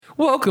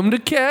Welcome to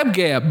CAB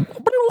Gab.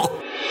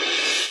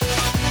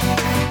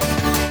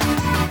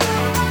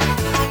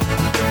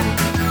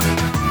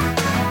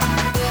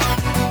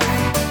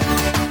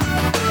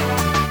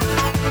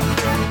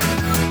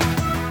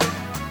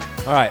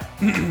 All right,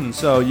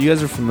 so you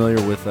guys are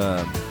familiar with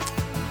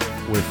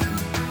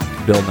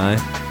Bill Nye?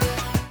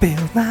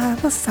 Bill Nye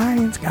the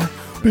Science Guy.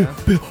 Bill.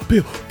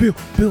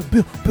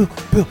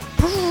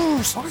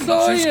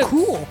 Science is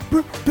cool.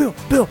 Bill.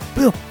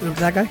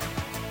 That guy?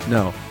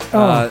 No.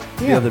 Oh,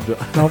 the yeah. other Bill.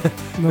 Nope.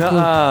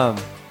 No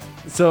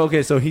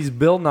clue. So he's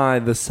Bill Nye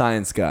the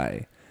Science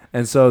Guy,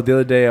 and so the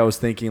other day I was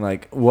thinking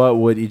like, what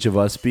would each of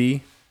us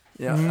be?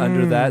 Yeah,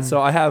 under that.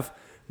 So I have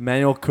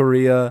Manuel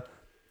Correa,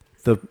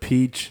 the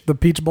Peach. The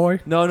Peach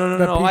Boy? No. The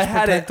Peach I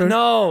had Protector? it.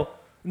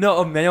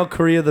 No, Manuel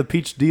Correa, the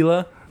Peach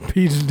Dealer.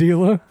 Peach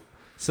Dealer?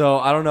 So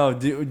I don't know.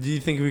 Do you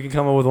think we can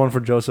come up with one for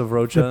Joseph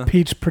Rocha? The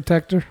Peach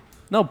Protector?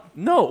 No.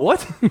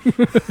 What?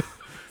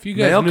 If you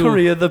guys Manuel knew,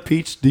 Correa, the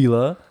Peach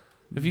Dealer.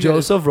 if you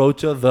Joseph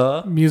Rocha,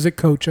 the... Music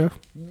Coacha?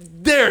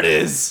 There it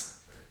is.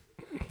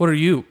 what are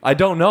you? I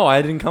don't know.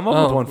 I didn't come up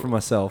with Oh. one for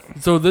myself.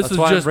 So this That's is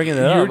why just I'm bringing it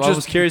you're up. I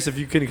was curious if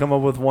you couldn't come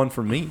up with one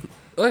for me.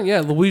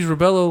 Yeah, Luis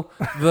Rebello,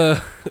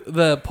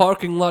 the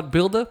parking lot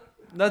builder.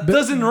 That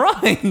doesn't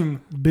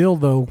rhyme.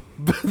 Dildo.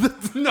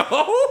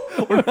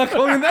 No, we're not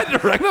going in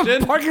that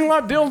direction. Parking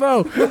lot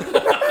dildo.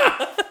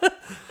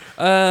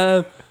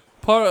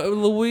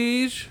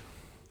 Luis,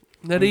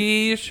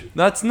 Nadish.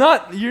 That's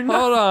not. You're not.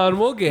 Hold on,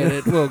 we'll get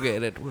it.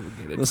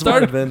 This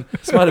might have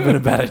been a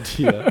bad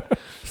idea.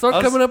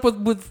 Start coming up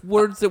with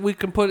words that we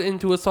can put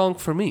into a song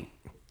for me.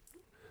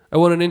 I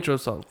want an intro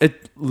song.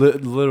 It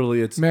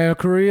literally it's. Manuel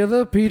Correa,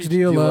 the Peach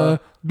Dealer.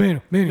 Menu.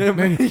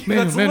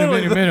 That's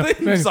literally the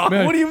theme song.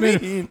 What do you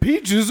mean?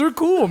 Peaches are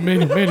cool.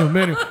 Menu.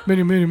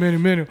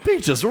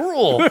 Peaches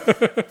rule.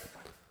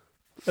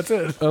 That's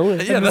it. Oh,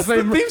 Yeah, that's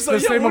the theme song. The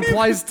same what do you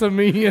applies to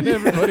me and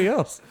everybody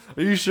else.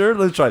 Are you sure?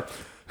 Let's try.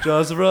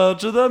 Joseph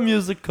Rocha, the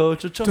music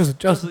coach.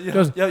 Just,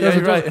 Yeah,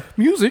 you're right.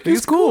 Music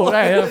is cool.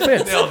 Yeah, it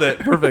fits. Nailed it.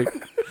 Perfect.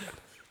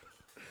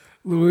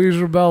 Luis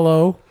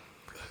Rebello.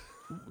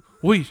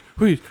 Luis.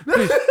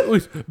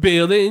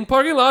 Building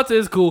parking lots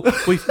is cool.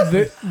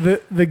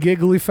 The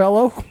giggly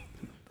fellow.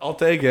 I'll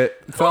take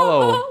it.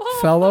 Fellow.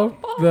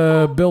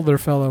 The builder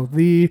fellow.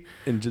 The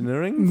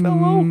Engineering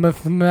fellow?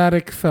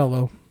 mathematic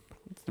fellow.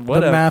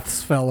 Whatever. The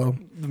maths fellow.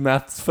 The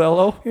maths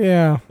fellow?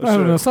 Yeah. I don't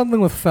Sure. know.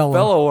 Something with fellow.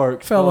 Fellow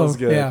works. Fellow. Fellow's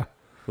good. Yeah.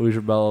 Luis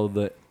Rebello,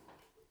 the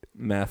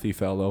mathy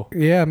fellow.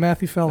 Yeah,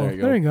 Matthew fellow.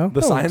 There you go.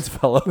 The Oh, science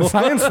fellow. The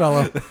science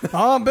fellow.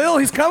 Oh, Bill,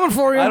 he's coming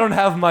for you. I don't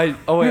have my...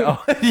 Oh, wait.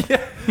 Oh,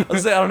 yeah. I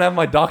was saying I don't have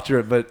my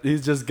doctorate, but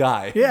he's just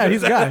guy. Yeah,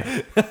 he's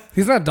guy.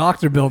 He's not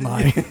Dr. Bill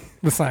Nye,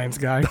 the science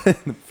guy.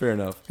 Fair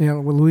enough. Yeah,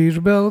 well, Luis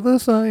Rebello, the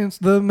science,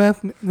 the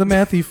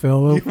mathy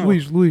fellow.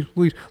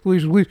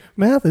 Luis.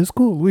 Math is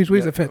cool. Luis,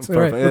 it fits. All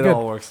right, Perfect. we're It good.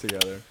 all works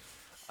together.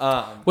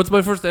 What's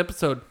my first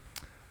episode?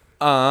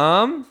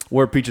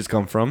 Where peaches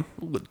come from.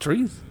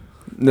 Trees.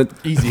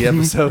 Easy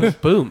episode.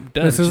 Boom.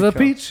 Done. This is a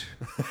peach.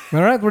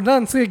 All right, we're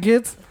done. See you,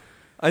 kids.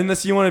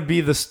 Unless you want to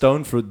be the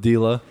stone fruit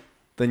dealer,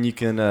 then you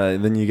can.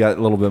 Then you got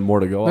a little bit more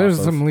to go There's off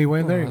of. some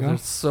leeway. There you go.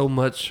 There's so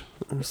much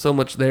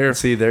there.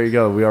 See, there you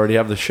go. We already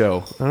have the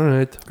show. All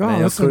right. Oh,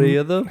 Manuel listen.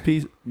 Correa, the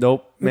peach.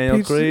 Nope. The Manuel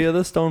peach- Correa,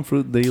 the stone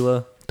fruit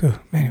dealer.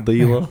 Man.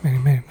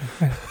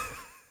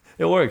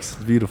 It works.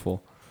 It's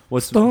beautiful.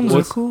 Stones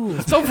are cool.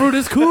 Stone fruit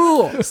is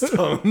cool.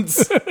 Stones.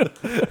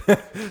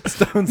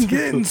 Stones.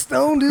 Getting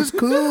stoned is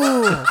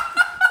cool.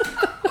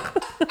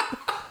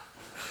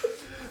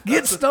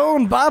 Get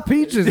stoned, buy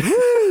peaches.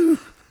 Woo.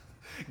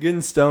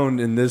 Getting stoned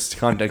in this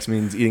context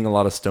means eating a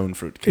lot of stone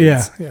fruit. Yeah.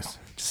 Kids. Yes.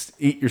 Just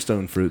eat your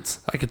stone fruits.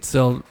 I could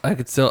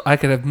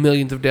have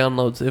millions of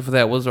downloads if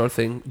that was our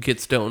thing. Get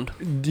stoned.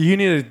 You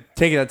need to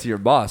take that to your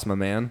boss, my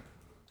man.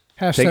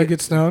 Hashtag it-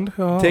 get stoned.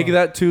 Oh. Take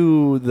that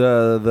to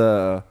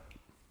the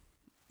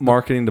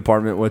marketing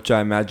department, which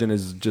I imagine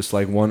is just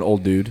like one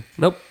old dude.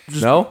 Nope.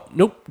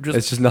 Nope.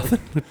 It's just nothing.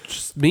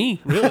 Just me,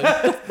 really.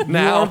 You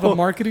are the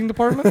marketing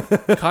department?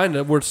 Kind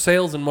of. We're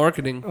sales and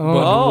marketing.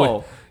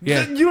 Oh,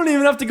 yeah. You don't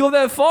even have to go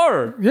that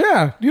far.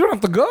 Yeah. You don't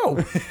have to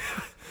go.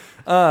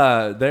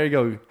 There you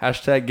go.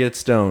 Hashtag get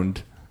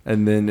stoned,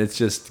 and then it's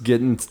just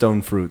getting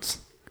stone fruits.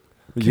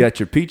 You got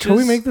your peaches. Can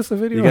we make this a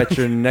video? You got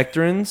your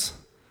nectarines,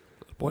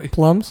 Boy.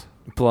 Plums?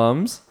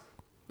 plums,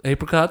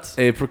 Apricots.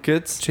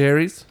 apricots,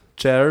 Cherries.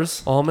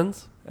 chairs,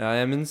 Almonds.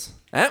 almonds.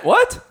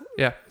 What?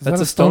 Yeah. Is That's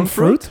that a stone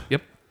fruit?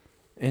 Yep.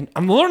 And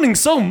I'm learning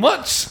so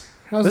much.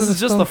 How's This that a is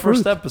just stone the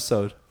first fruit?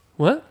 episode.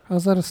 What?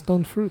 How's that a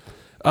stone fruit?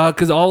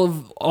 Because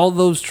all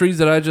those trees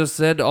that I just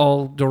said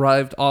all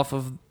derived off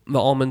of the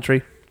almond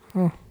tree.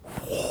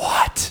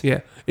 What?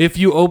 Yeah. If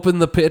you open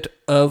the pit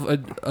of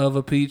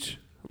a peach,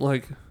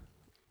 like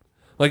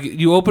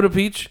you open a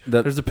peach,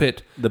 there's a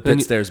pit. The Then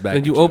pit stares back.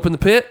 And you at open the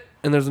pit,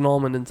 and there's an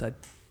almond inside.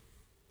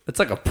 It's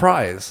like a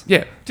prize.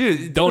 Yeah.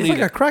 Dude, Don't It's eat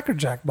like a it. Cracker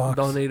Jack box.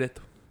 Don't eat it.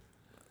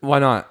 why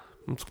not?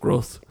 It's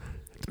gross.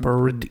 It's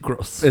pretty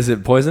gross. Is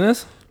it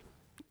poisonous?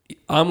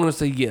 I'm gonna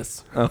say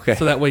yes. Okay.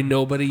 So that way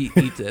nobody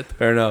eats it.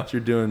 Fair enough.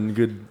 You're doing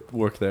good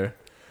work there.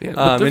 Yeah,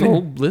 but there's and- a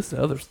whole list of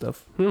other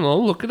stuff. I don't know,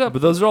 look it up.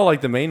 But those are all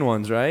like the main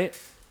ones, right?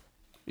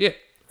 Yeah.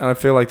 And I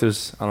feel like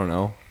there's, I don't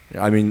know.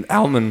 I mean,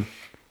 Almond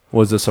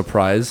was a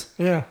surprise,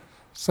 Yeah,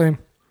 same.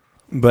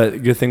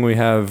 but good thing we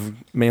have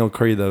Manuel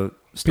Curry, the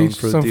Stone Peach,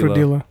 Fruit some fruit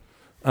dealer.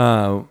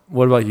 dealer.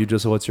 What about you,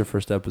 Joseph? What's your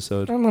first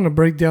episode? I'm gonna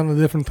break down the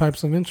different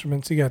types of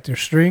instruments. You got your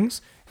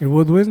strings, your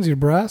woodwinds, your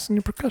brass, and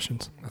your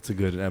percussions. That's a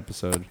good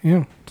episode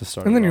Yeah, to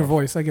start. and then it your off.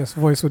 voice. I guess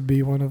voice would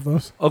be one of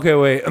those. Okay,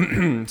 wait.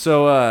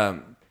 So,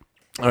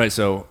 all right.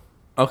 So,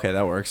 okay,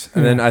 that works.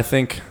 And then I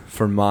think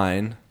for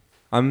mine,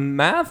 I'm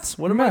maths.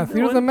 What am Math. I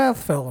You're doing? the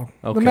math fellow.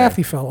 Okay. The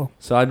mathy fellow.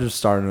 So I'm just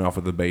starting off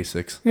with the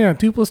basics. Yeah,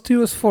 2 +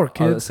 2 is 4, I'll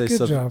kids. say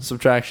Good job.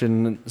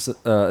 subtraction,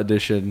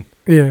 addition,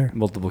 Yeah,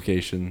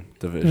 multiplication,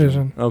 division.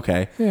 Division.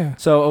 Okay. yeah.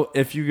 So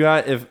if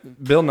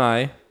Bill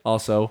Nye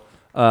also,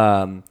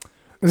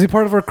 Is he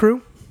part of our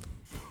crew?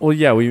 well,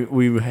 yeah,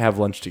 we have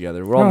lunch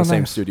together. We're all in Oh, the same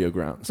nice. studio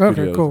ground. Okay,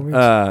 studios. cool,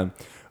 yes.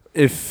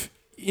 If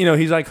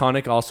he's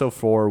iconic also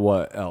for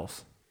what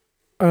else?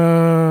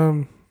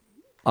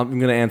 I'm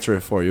gonna answer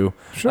it for you.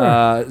 Sure.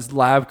 It's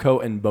lab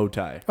coat and bow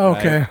tie.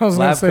 Okay, right? I was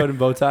gonna lab say- coat and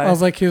bow tie. I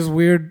was like his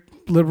weird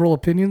liberal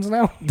opinions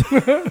now.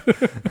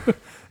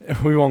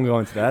 We won't go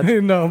into that.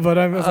 No, but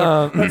I was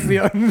like, that's the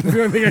only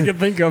thing I can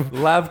think of.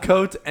 Lab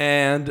coat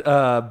and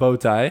bow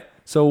tie.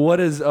 So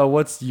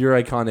what's your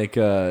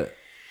iconic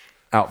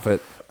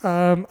outfit?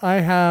 I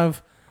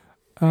have,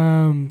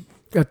 I'm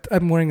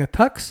wearing a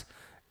tux,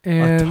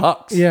 and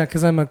tux? Yeah,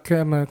 because I'm a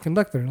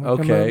conductor. Like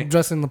Okay. I'm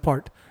dressing the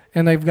part,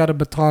 and I've got a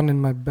baton in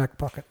my back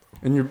pocket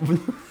And you're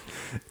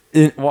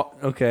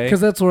okay. because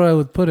that's where I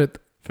would put it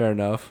Fair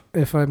enough.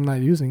 if I'm not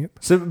using it.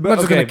 So, I'm not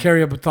just gonna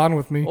carry a baton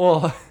with me,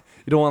 Well,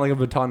 you don't want like a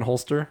baton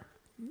holster.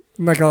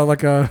 like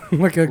a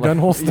gun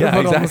holster, yeah, but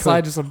on the exactly.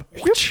 side just a.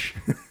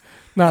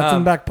 No, it's in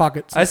the back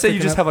pocket. so I it's say you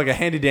sticking just up. have like a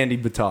handy dandy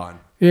baton,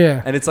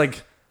 Yeah. and it's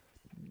like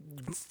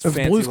It's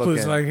fancy Blue's looking.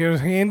 Clues. Like, here's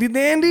handy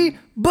dandy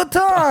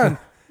baton.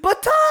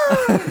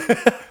 Baton.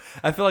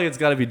 I feel like it's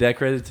got to be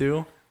decorated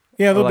too.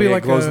 Yeah, Or there'll be a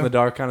like glows a, in the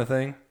dark kind of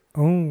thing.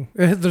 Oh,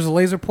 there's a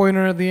laser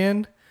pointer at the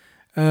end.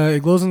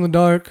 It glows in the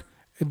dark.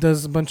 It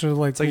does a bunch of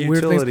like like a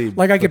weird utility things.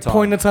 Like I could baton.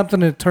 point at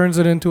something and it turns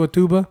it into a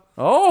tuba.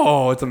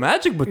 Oh, it's a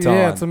magic baton.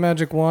 Yeah, it's a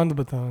magic wand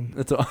baton.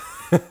 It's a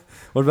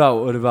what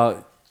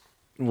about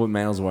what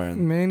Manuel's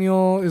wearing?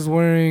 Manuel is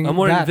wearing. I'm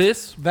wearing that.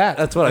 this. That.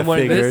 That's what I'm I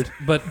wearing figured. this,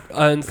 but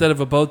instead of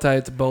a bow tie,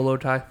 it's a bolo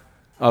tie.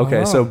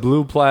 Okay, Oh. so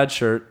blue plaid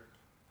shirt.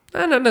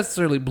 Not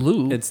necessarily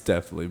blue. It's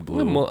definitely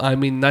blue. Well, I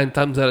mean, 9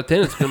 times out of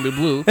 10, it's going to be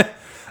blue. It's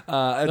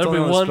there'll only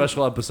be on one-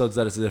 special episodes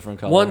that it's a different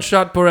color. One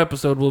shot per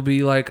episode will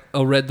be like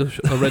a red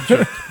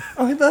shirt.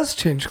 Oh, he does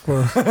change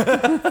clothes,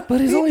 but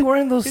he's only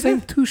wearing those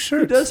same 2 He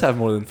shirts. does have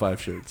more than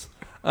 5 shirts.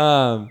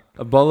 A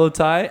bolo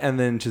tie and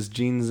then just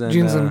jeans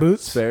and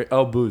Boots.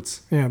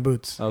 Boots. Yeah,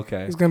 boots.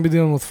 Okay. He's gonna be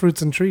dealing with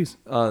fruits and trees.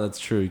 Oh, that's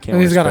true. You can't.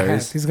 And he's wear got a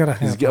Sperry's. hat. He's got a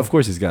hat. Of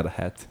course, he's got a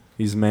hat.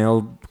 He's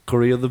male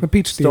Korea, the A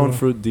peach stone dealer.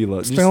 fruit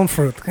dealer. Stone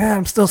fruit. Yeah,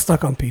 I'm still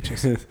stuck on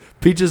peaches.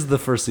 Peaches the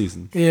first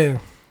season, Yeah.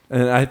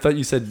 and I thought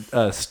you said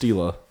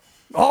Steela.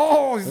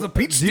 Oh, he's a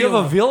peach Do you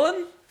have a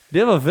villain? Do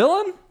you have a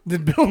villain?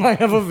 Did Bill and I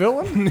have a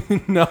villain?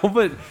 No,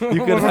 but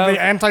you could Was it have.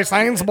 the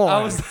anti-science boy.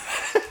 I was.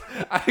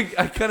 I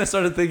kind of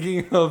started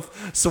thinking of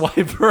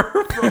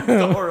Swiper from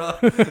Dora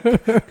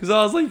because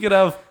I was like, you could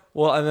have.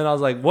 Well, and then I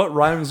was like, what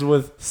rhymes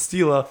with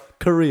Steela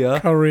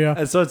Korea? Korea.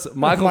 And so it's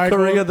Michael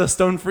Korea, the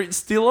stone fruit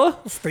Steela.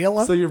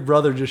 Stealer? So your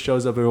brother just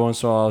shows up every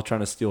once in a while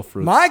trying to steal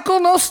fruit. Michael,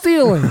 no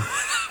stealing.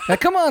 Now,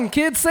 come on,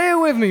 kids, say it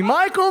with me.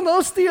 Michael,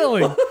 no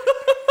stealing.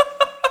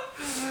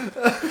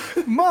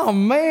 Oh,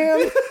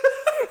 man.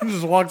 He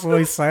just walks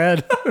away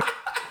sad.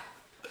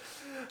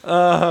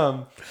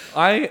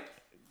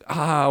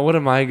 What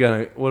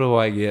do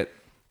I get?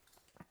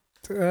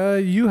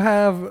 You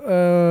have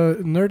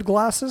nerd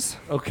glasses.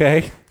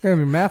 Okay. Gonna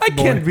be math I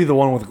boy. can't be the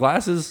one with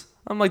glasses.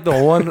 I'm like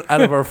the one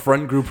out of our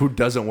friend group who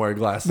doesn't wear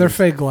glasses. They're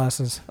fake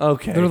glasses.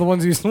 Okay. They're the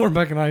ones you used to wear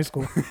back in high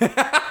school.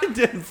 I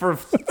did for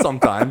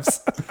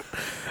sometimes.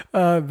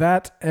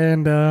 That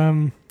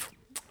and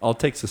I'll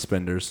take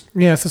suspenders.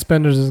 yeah,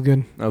 suspenders is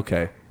good.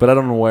 Okay. But I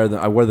don't wear them.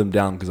 I wear them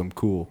down because I'm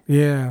cool.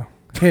 Yeah,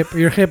 hip.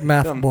 You're hip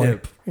math I'm boy.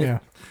 hip. Yeah,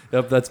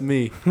 Yep, that's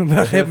me.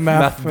 the hip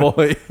math.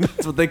 boy.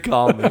 That's what they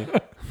call me.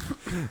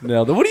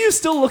 Now, what are you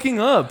still looking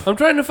up? I'm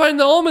trying to find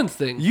the almonds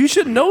thing. You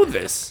should know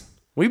this.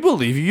 We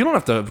believe you. You don't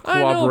have to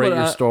corroborate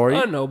your story.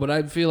 I know, but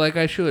I feel like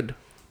I should.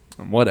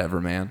 Whatever,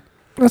 man.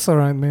 That's all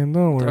right, man.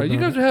 Don't worry. You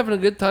about guys are having a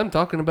good time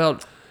talking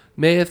about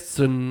maths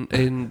and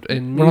music.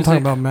 We're not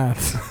talking about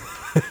maths.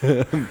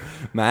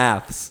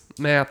 Maths.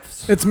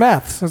 Maths. It's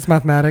maths. It's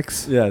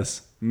mathematics.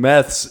 Yes.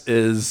 Meths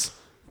is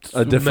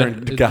a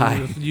different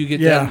guy. You get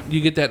Yeah. that.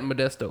 You get that in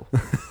Modesto.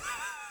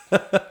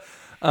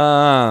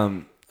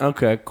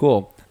 Okay,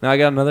 cool. Now I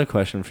got another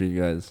question for you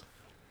guys.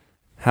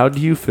 How do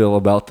you feel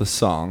about the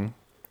song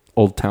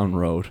Old Town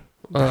Road?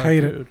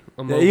 Hate it. Dude,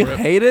 I'm Yeah, over you it.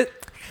 hate it?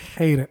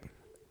 Hate it.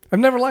 I've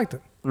never liked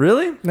it.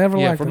 Really? Never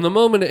Yeah, liked from it. the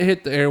moment it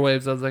hit the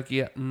airwaves, I was like,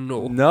 yeah,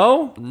 no.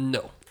 No?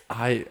 No.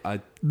 I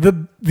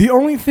The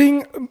only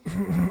thing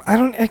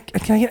I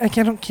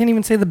can't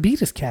even say the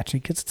beat is catchy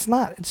because it's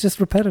not. It's just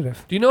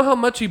repetitive. Do you know how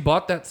much he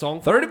bought that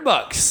song for? $30.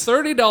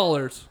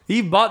 $30.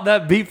 He bought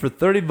that beat for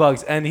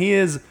 $30, and he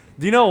is.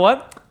 Do you know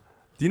what?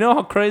 Do you know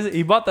how crazy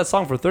he bought that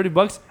song for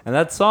 $30, and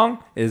that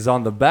song is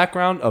on the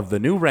background of the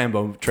new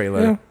Rambo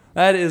trailer. Yeah.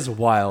 That is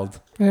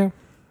wild. Yeah.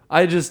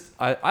 I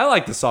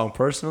like the song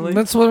personally.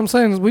 That's what I'm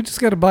saying. Is we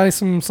just got to buy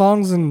some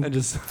songs and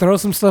just throw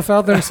some stuff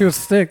out there and see what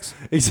sticks.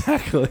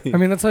 Exactly. I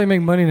mean, that's how you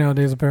make money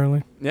nowadays.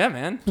 Apparently, yeah,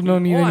 man. There's no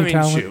need any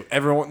talent. Shoot,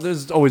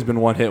 there's always been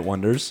one-hit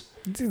wonders.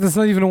 That's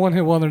not even a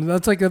one-hit wonder.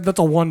 That's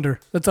a wonder.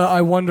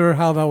 I wonder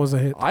how that was a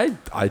hit. I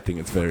think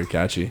it's very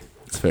catchy.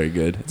 It's very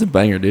good. It's a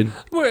banger, dude.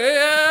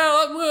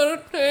 Well, I'm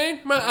gonna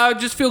take I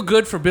just feel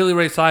good for Billy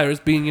Ray Cyrus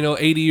being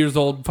 80 years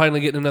old, finally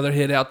getting another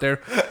hit out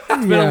there.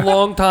 It's been a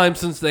long time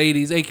since the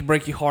 80s. Achy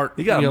breaky heart.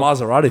 He got a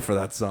Maserati for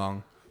that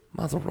song.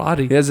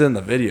 Maserati. He has it in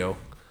the video.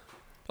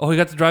 Oh, he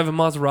got to drive a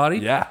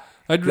Maserati? Yeah.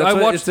 I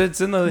watched.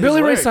 It's in the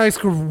Billy Ray Cyrus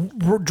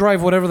could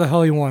drive whatever the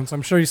hell he wants.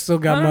 I'm sure he's still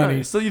got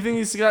money. So you think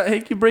he's got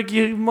achy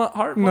breaky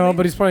heart money? No,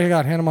 but he's probably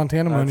got Hannah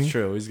Montana money. That's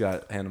true. He's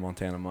got Hannah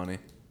Montana money.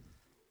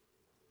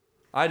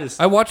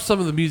 I watched some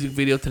of the music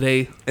video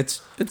today.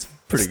 It's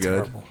pretty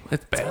good. Terrible.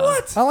 It's bad.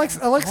 What? I like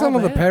some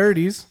of the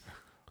parodies,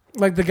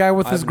 like the guy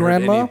with his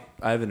grandma.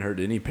 I haven't heard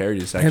any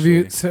parodies. Actually, Have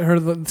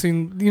you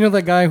seen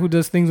that guy who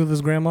does things with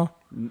his grandma?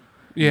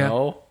 Yeah.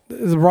 No.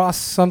 Is Ross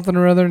something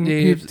or other? And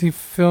Yeah, he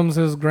films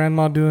his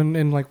grandma doing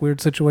in like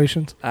weird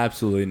situations.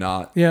 Absolutely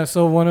not. Yeah,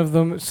 so one of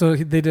them,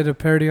 they did a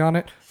parody on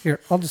it. Here,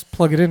 I'll just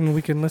plug it in and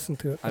we can listen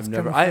to it. I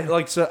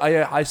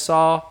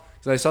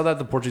saw that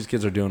the Portuguese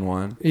kids are doing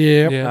one.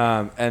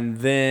 Yeah. And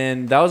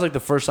then that was like the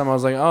first time I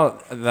was like,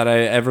 that I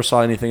ever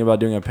saw anything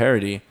about doing a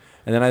parody.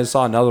 And then I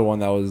saw another one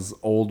that was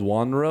Old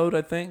One Road,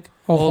 I think.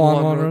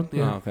 Old One Road.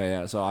 Yeah. Oh, okay,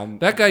 yeah. So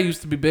that guy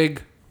used to be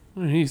big.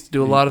 He used to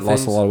do a lot of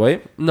things. Lost a lot of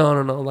weight?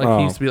 No. Like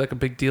he used to be like a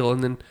big deal,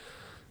 and then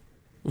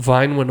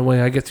Vine went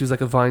away. I guess he was like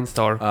a Vine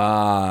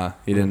star.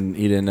 He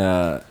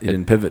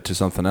didn't pivot to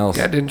something else.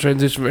 Yeah, didn't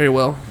transition very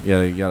well.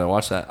 Yeah, you gotta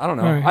watch that. I don't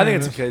know. All right, I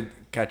think it's a good,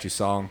 catchy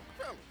song.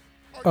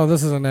 Oh,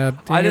 this is an ad.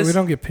 We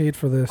don't get paid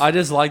for this. I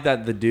just like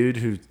that the dude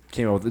who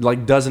came up with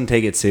it, doesn't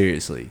take it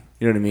seriously.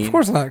 You know what I mean? Of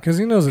course not, because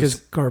he knows it's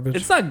garbage.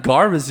 It's not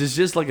garbage. It's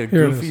just like a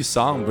goofy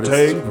song. But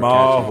Take it's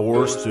my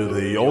horse to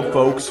the old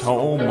folks'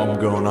 home. I'm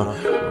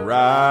gonna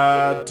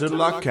ride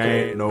till I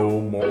can't no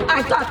more.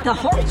 I got the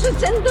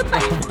horses in the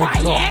back,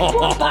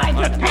 Viagra by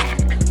the pack.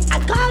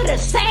 I got a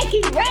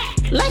saggy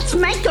rack. Let's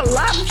make a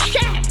love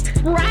shack.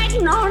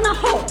 Riding on a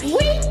horse,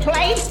 we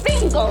play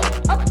bingo,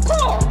 of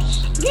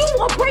course. You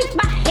will break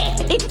my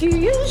head if you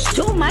use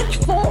too much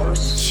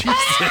force.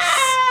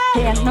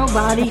 Can't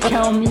nobody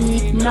tell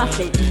me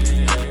nothing.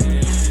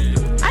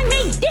 I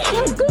make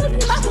damn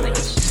good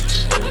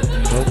muffins.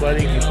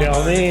 Nobody can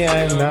tell me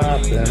I'm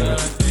nothing.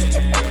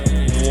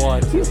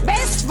 What? You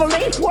best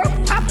believe we're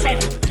popping.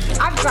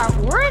 I've got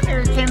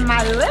rivers in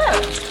my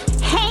lips,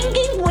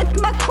 hanging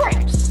with my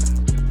crips.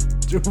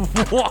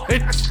 What?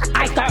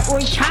 I got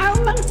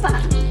retirement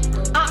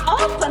funds. I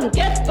often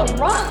get the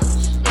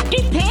runs.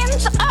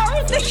 Depends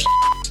on the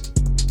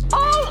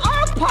all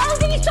our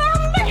parties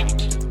are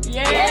lit.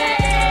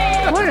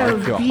 Yeah! What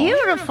a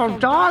beautiful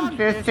dog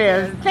this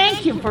is.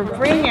 Thank you for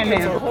bringing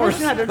it. Of course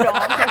not a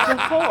dog, that's a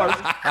horse.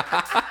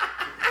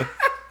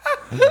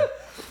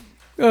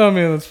 Oh,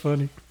 man, that's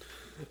funny.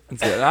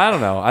 It's good. I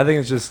don't know. I think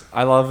it's just,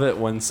 I love it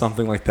when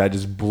something like that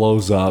just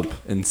blows up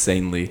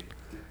insanely.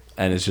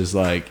 And it's just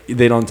like,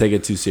 they don't take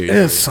it too seriously.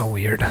 It's so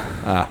weird. It's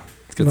a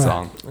good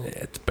song.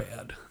 It's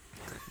bad.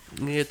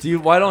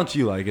 Why don't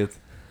you like it?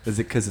 Is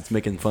it because it's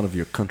making fun of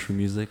your country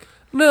music?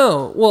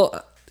 No.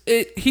 Well,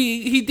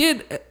 he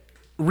did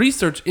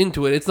research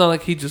into it. It's not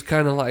like he just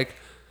kind of like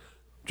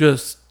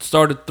just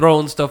started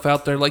throwing stuff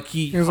out there. Like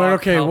he was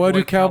like, okay, what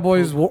do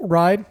cowboys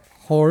ride?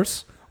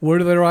 Horse. Where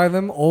do they ride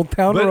them? Old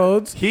town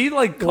roads. He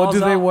like calls what do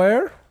they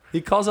wear?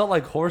 He calls out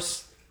like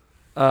horse,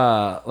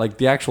 like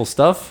the actual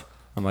stuff.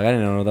 I'm like, I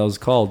didn't know what that was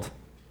called.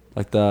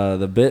 Like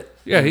the bit.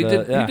 Yeah, he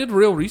did. Yeah. He did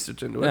real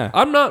research into it. Yeah.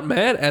 I'm not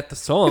mad at the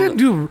song.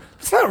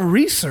 It's not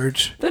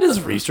research. That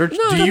is research.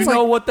 No, do you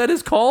know what that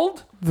is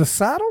called? The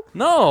saddle?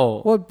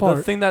 No. What part?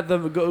 The thing that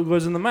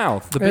goes in the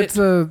mouth. The bit. It's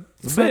a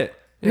bit.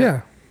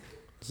 Yeah.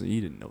 So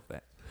you didn't know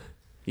that.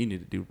 You need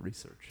to do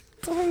research.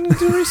 I don't need to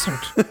do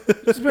research.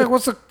 Just be like,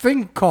 what's the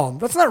thing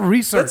called? That's not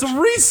research. That's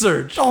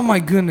research. Oh my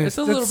goodness. It's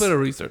a little bit of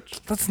research.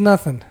 That's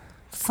nothing.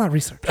 That's not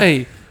research.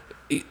 Hey,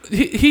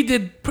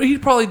 he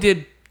probably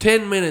did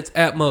 10 minutes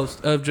at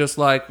most of just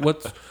like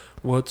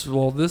what's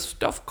all this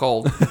stuff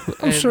called.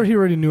 I'm sure he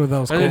already knew what that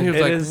was And called. then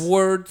he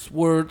was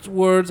like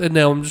words, and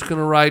now I'm just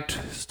gonna write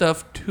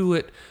stuff to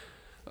it.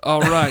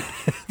 All right,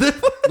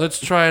 let's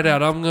try it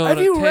out. I'm gonna Have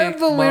you take read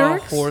the my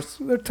lyrics? horse.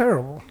 They're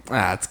terrible.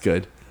 That's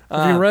good.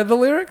 Have you read the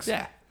lyrics?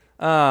 Yeah.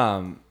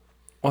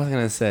 What was I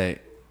gonna say?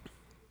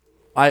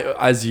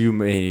 As you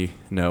may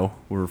know,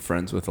 we're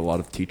friends with a lot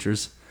of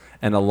teachers,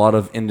 and a lot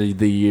of end of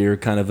the year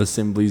kind of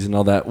assemblies and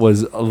all that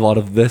was a lot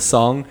of this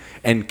song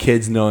and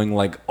kids knowing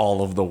like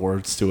all of the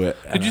words to it.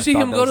 Did you see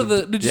him go to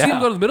the? Did you see him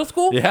go to the middle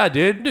school? Yeah,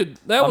 dude. Dude,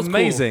 that was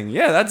amazing. Cool.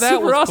 Yeah, that's That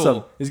super was awesome.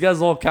 cool. He's got his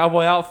little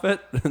cowboy outfit.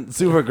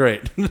 Super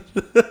great.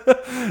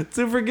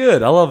 Super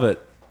good. I love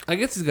it. I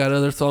guess he's got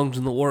other songs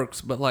in the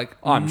works, but like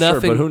I'm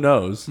nothing, sure, but who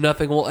knows?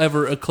 Nothing will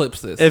ever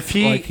eclipse this. If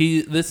he- like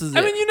this is.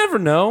 I mean, you never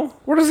know.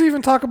 Where does he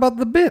even talk about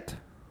the bit?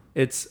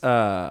 It's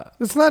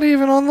It's not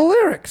even on the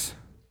lyrics.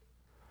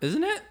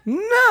 isn't it?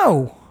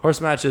 No. Horse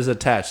match is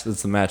attached.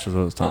 That's the match is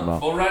what I was talking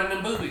about. bull riding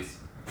and boobies.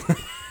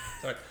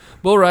 Sorry,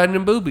 bull riding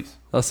and boobies.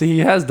 Oh, see, he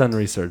has done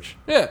research.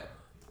 Yeah.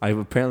 I've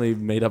apparently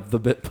made up the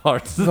bit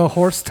parts. The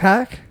horse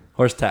tack?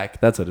 Horse tack.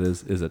 That's what it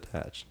is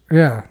attached.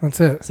 Yeah, that's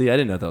it. See, I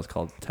didn't know that was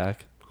called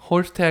tack.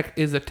 Horse tack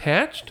is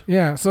attached.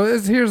 Yeah, so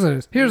here's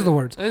the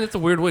words. And it's a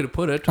weird way to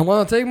put it. I'm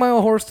going to take my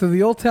horse to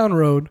the Old Town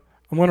Road.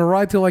 I'm going to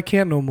ride till I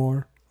can't no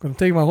more. I'm going to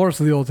take my horse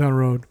to the Old Town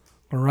Road.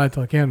 I'm going to ride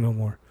till I can't no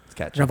more. It's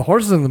catchy. Got the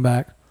horses in the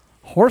back.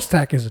 Horse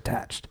tack is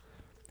attached.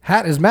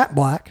 Hat is matte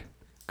black.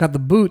 Got the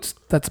boots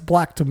that's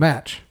black to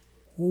match.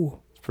 Ooh,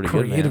 It's pretty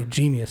good, creative man.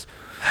 genius.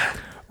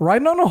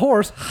 Riding on a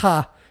horse,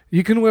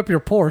 you can whip your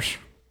Porsche.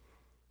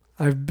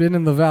 I've been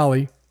in the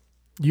valley.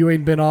 You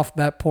ain't been off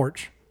that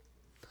porch.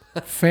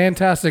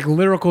 Fantastic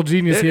lyrical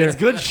genius It here. is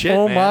good shit,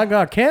 Oh man. my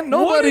God. Can't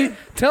nobody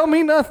tell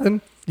me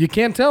nothing. You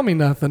can't tell me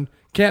nothing.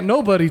 Can't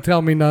nobody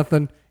tell me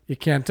nothing. You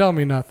can't tell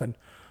me nothing.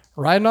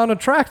 Riding on a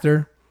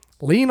tractor.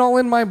 Lean all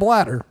in my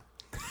bladder.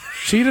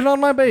 Cheated on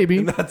my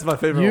baby. That's my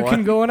favorite You one.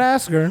 can go and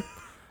ask her.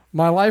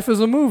 My life is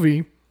a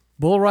movie.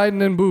 Bull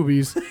riding and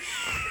boobies.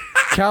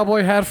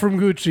 Cowboy hat from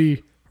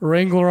Gucci.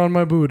 Wrangler on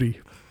my booty.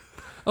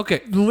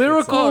 Okay.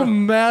 Lyrical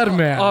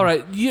madman. All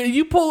right.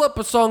 You pull up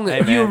a song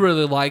that Hey, you man.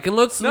 really like, and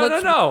let's No.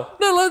 let's, No.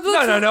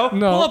 No.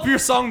 Pull up your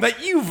song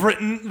that you've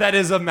written that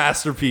is a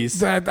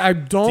masterpiece. I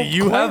don't. Do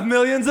you have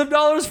millions of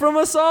dollars from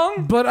a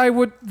song? But I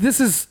would.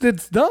 It's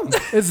dumb.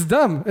 It's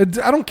dumb.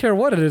 I don't care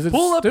what it is. It's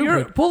Pull up stupid.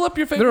 your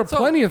favorite. There are song.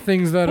 plenty of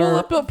things that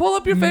pull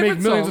up your favorite make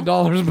millions song. of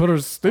dollars, but are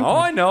stupid. Oh,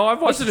 I know.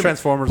 I've watched the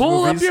Transformers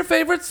Pull movies. up your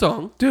favorite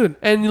song, Dude.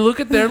 and you look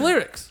at their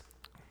lyrics.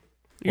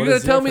 You're What gonna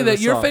is tell your me that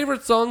favorite your song?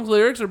 favorite song's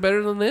lyrics are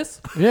better than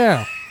this?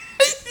 Yeah.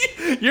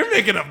 You're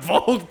making a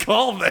bold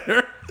call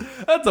there.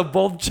 That's a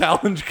bold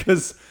challenge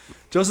because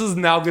Joseph's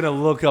now going to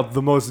look up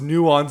the most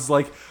nuanced,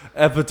 like,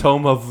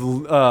 epitome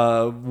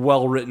of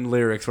well-written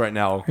lyrics right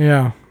now.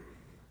 Yeah.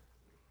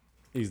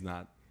 He's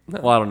not.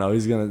 Well, I don't know.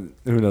 He's going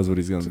to... Who knows what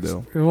he's going to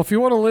do. Well, if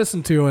you want to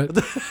listen to it,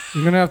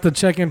 you're gonna have to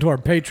check into our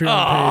Patreon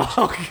page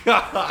Oh,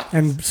 God.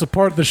 and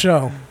support the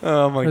show.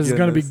 Oh, my goodness. There's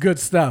gonna be good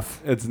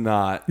stuff. It's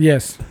not.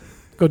 Yes.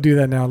 Go do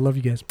that now. Love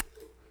you guys.